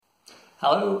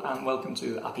Hello and welcome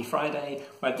to Happy Friday,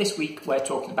 where this week we're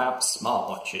talking about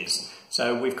smartwatches.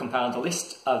 So we've compiled a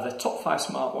list of the top 5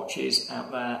 smartwatches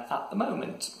out there at the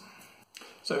moment.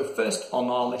 So first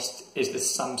on our list is the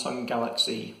Samsung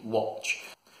Galaxy Watch.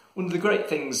 One of the great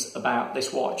things about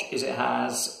this watch is it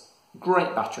has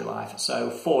great battery life,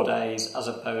 so 4 days as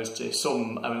opposed to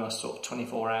some only last sort of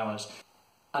 24 hours.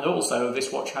 And also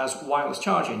this watch has wireless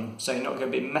charging, so you're not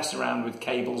going to be messing around with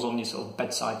cables on your sort of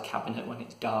bedside cabinet when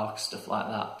it's dark, stuff like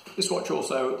that. This watch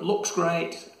also looks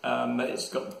great. It's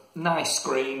got a nice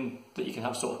screen that you can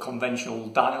have sort of conventional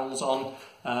dials on,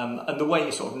 and the way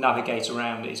you sort of navigate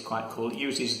around it is quite cool. It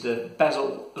uses the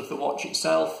bezel of the watch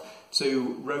itself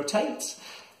to rotate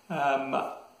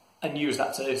and use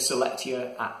that to select your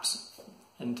apps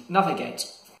and navigate.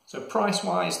 So price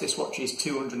wise, this watch is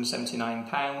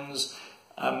 £279.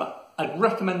 I'd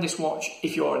recommend this watch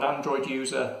if you're an Android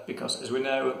user, because as we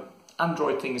know,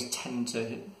 Android things tend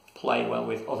to play well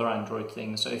with other Android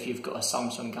things. So if you've got a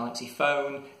Samsung Galaxy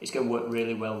phone, it's going to work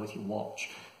really well with your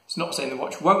watch. It's not saying the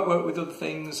watch won't work with other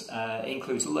things. It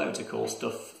includes loads of cool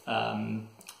stuff,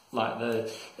 like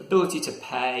the ability to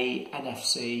pay,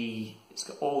 NFC, it's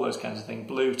got all those kinds of things,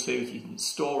 Bluetooth, you can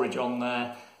storage on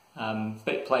there,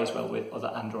 but it plays well with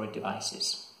other Android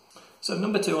devices. So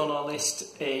number 2 on our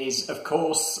list is, of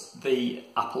course, the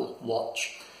Apple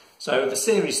Watch. So the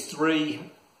Series 3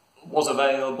 was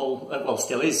available, well,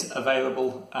 still is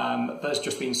available, but has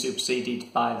just been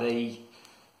superseded by the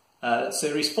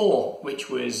Series 4, which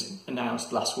was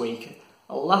announced last week.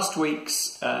 Last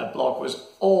week's blog was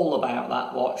all about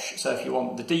that watch, so if you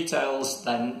want the details,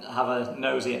 then have a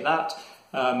nosy at that.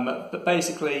 But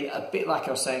basically, a bit like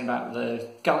I was saying about the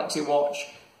Galaxy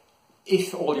Watch,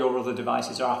 if all your other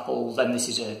devices are Apple, then this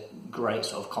is a great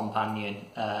sort of companion.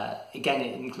 Again,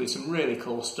 it includes some really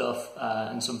cool stuff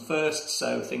and some firsts,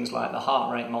 so things like the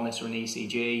heart rate monitor and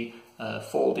ECG,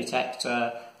 fall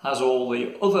detector, has all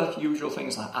the other usual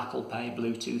things like Apple Pay,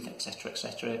 Bluetooth, etc,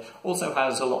 etc. Also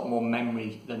has a lot more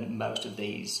memory than most of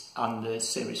these, and the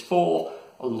Series 4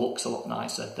 looks a lot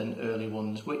nicer than early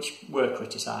ones, which were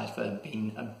criticised for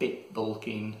being a bit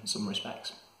bulky in some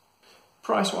respects.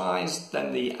 Price-wise,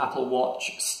 then the Apple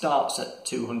Watch starts at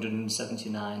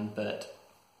 $279, but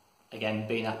again,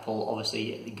 being Apple,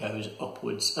 obviously it goes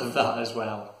upwards of that as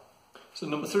well. So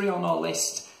number 3 on our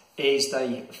list is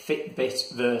the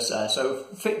Fitbit Versa. So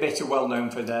Fitbit are well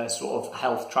known for their sort of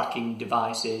health tracking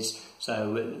devices,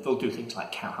 so they'll do things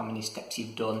like count how many steps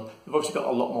you've done. They've obviously got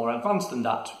a lot more advanced than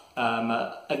that,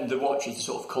 and the watch is the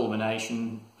sort of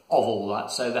culmination of all that.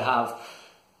 So they have,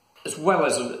 as well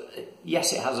as,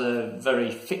 yes, it has a very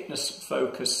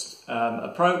fitness-focused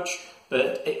approach,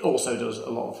 but it also does a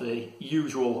lot of the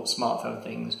usual smartphone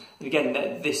things. And again,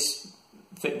 this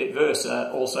Fitbit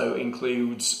Versa also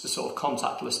includes the sort of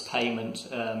contactless payment,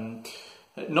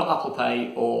 not Apple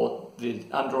Pay or the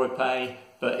Android Pay,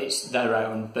 but it's their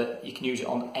own, but you can use it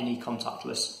on any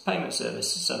contactless payment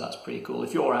service, so that's pretty cool.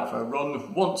 If you're out for a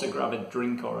run, want to grab a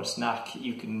drink or a snack,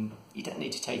 you don't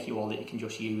need to take your wallet, you can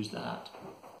just use that.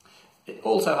 It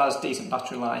also has decent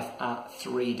battery life at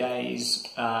 3 days,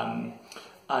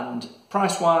 and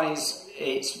price-wise,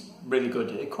 it's really good.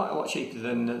 It's quite a lot cheaper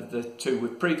than the 2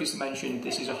 we've previously mentioned.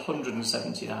 This is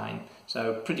 $179,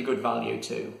 so pretty good value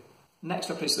too.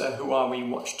 Next up is the Huawei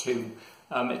Watch 2.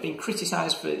 It's been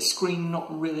criticised for its screen not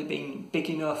really being big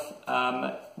enough.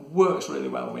 Works really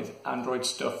well with Android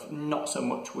stuff, not so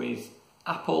much with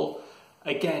Apple.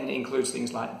 Again, it includes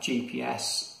things like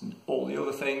GPS and all the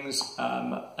other things,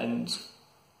 and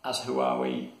as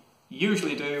Huawei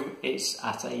usually do, it's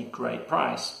at a great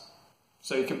price.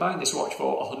 So you can buy this watch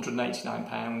for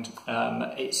 £189.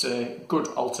 It's a good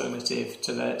alternative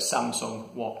to the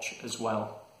Samsung watch as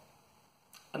well.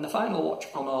 And the final watch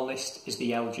on our list is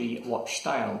the LG Watch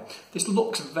Style. This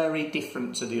looks very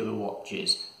different to the other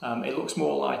watches. It looks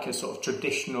more like a sort of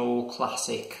traditional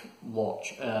classic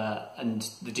watch, and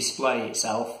the display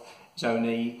itself is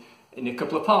only in a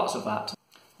couple of parts of that.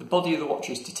 The body of the watch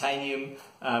is titanium,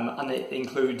 and it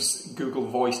includes Google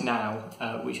Voice Now,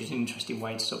 which is an interesting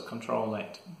way to sort of control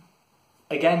it.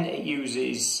 Again, it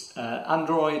uses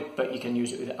Android, but you can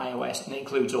use it with iOS, and it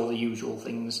includes all the usual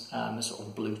things, the sort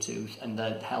of Bluetooth and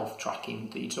the health tracking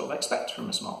that you'd sort of expect from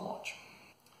a smartwatch.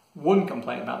 One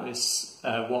complaint about this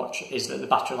watch is that the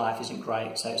battery life isn't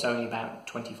great, so it's only about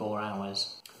 24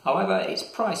 hours. However, it's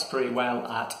priced pretty well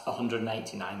at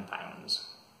 £189.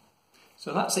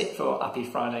 So that's it for Happy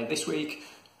Friday this week.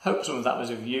 Hope some of that was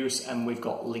of use, and we've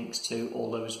got links to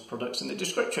all those products in the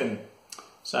description.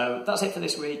 So that's it for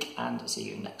this week, and see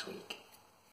you next week.